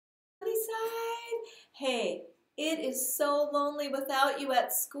Sunnyside. Hey, it is so lonely without you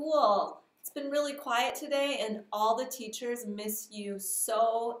at school. It's been really quiet today and all the teachers miss you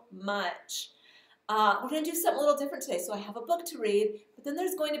so much. We're going to do something a little different today. So I have a book to read, but then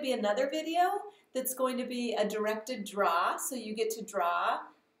there's going to be another video that's going to be a directed draw. So you get to draw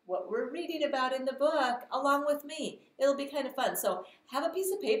what we're reading about in the book along with me. It'll be kind of fun. So have a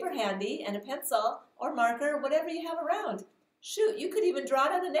piece of paper handy and a pencil or marker, whatever you have around. Shoot, you could even draw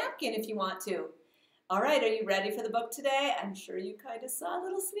it on a napkin if you want to. All right, are you ready for the book today? I'm sure you kind of saw a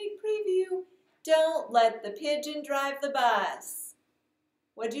little sneak preview. Don't let the pigeon drive the bus.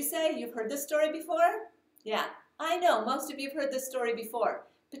 What'd you say? You've heard this story before? Yeah, I know, most of you have heard this story before.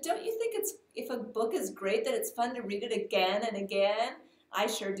 But don't you think if a book is great that it's fun to read it again and again? I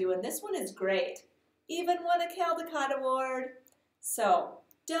sure do, and this one is great. Even won a Caldecott Award. So,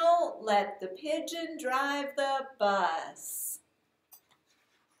 don't let the pigeon drive the bus.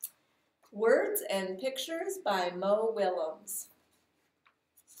 Words and Pictures by Mo Willems.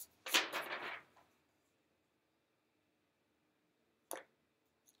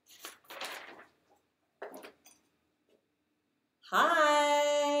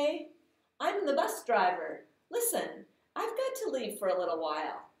 Hi, I'm the bus driver. Listen, I've got to leave for a little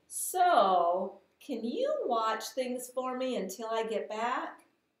while. So, can you watch things for me until I get back?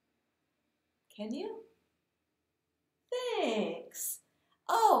 Can you? Thanks.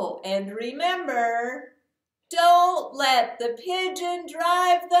 Oh, and remember, don't let the pigeon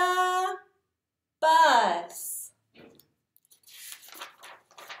drive the bus.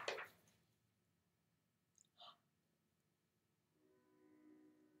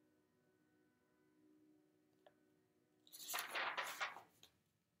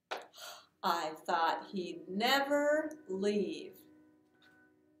 I thought he'd never leave.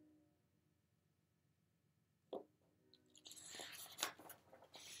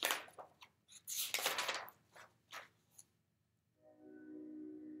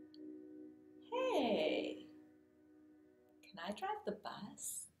 Hey, can I drive the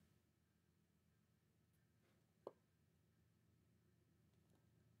bus?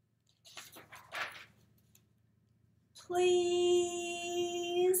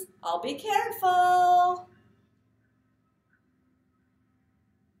 Please, I'll be careful.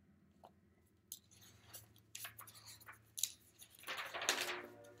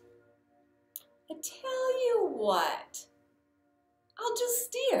 I tell you what, I'll just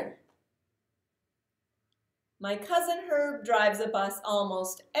steer. My cousin Herb drives a bus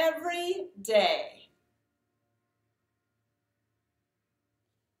almost every day.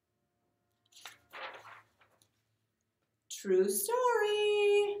 True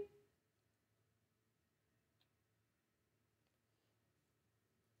story.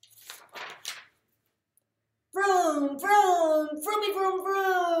 Vroom, vroom, vroomy, vroom,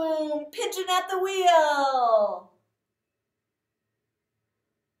 vroom, pigeon at the wheel.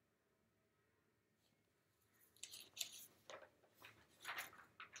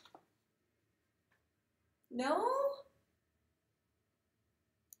 No?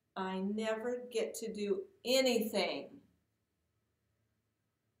 I never get to do anything.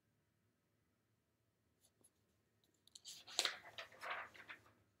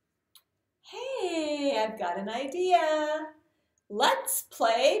 Hey, I've got an idea. Let's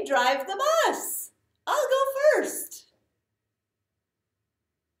play Drive the Bus. I'll go first.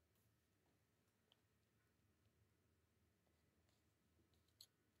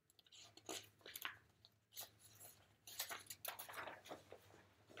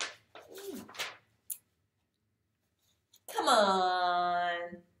 Come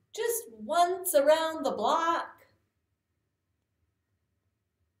on, just once around the block.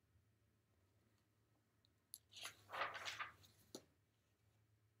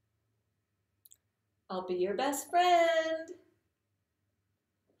 I'll be your best friend.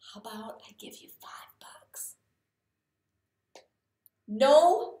 How about I give you $5?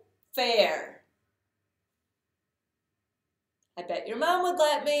 No fair. I bet your mom would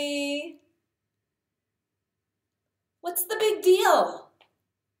let me. What's the big deal?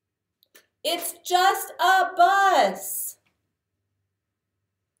 It's just a bus.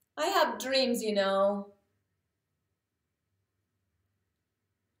 I have dreams, you know.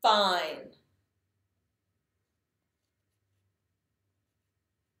 Fine.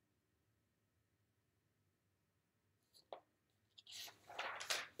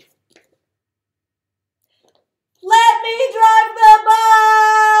 Let me drive the bus!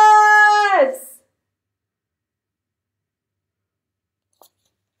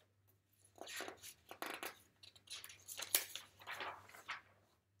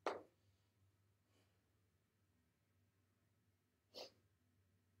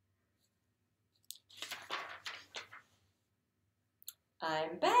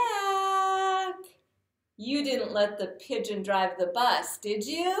 I'm back. You didn't let the pigeon drive the bus, did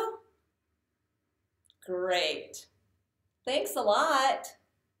you? Great. Thanks a lot.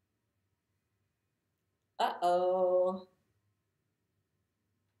 Uh-oh.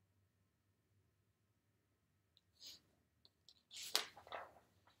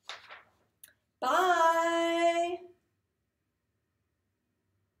 Bye.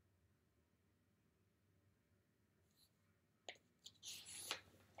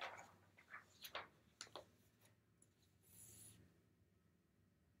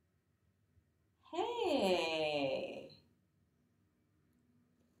 Hey.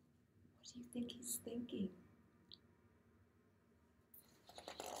 What do you think he's thinking?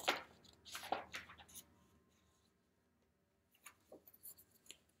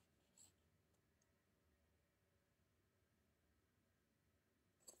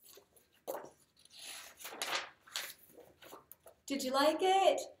 Did you like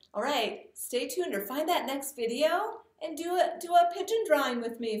it? All right, stay tuned or find that next video and do a pigeon drawing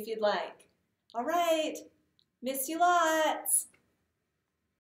with me if you'd like. All right, miss you lots.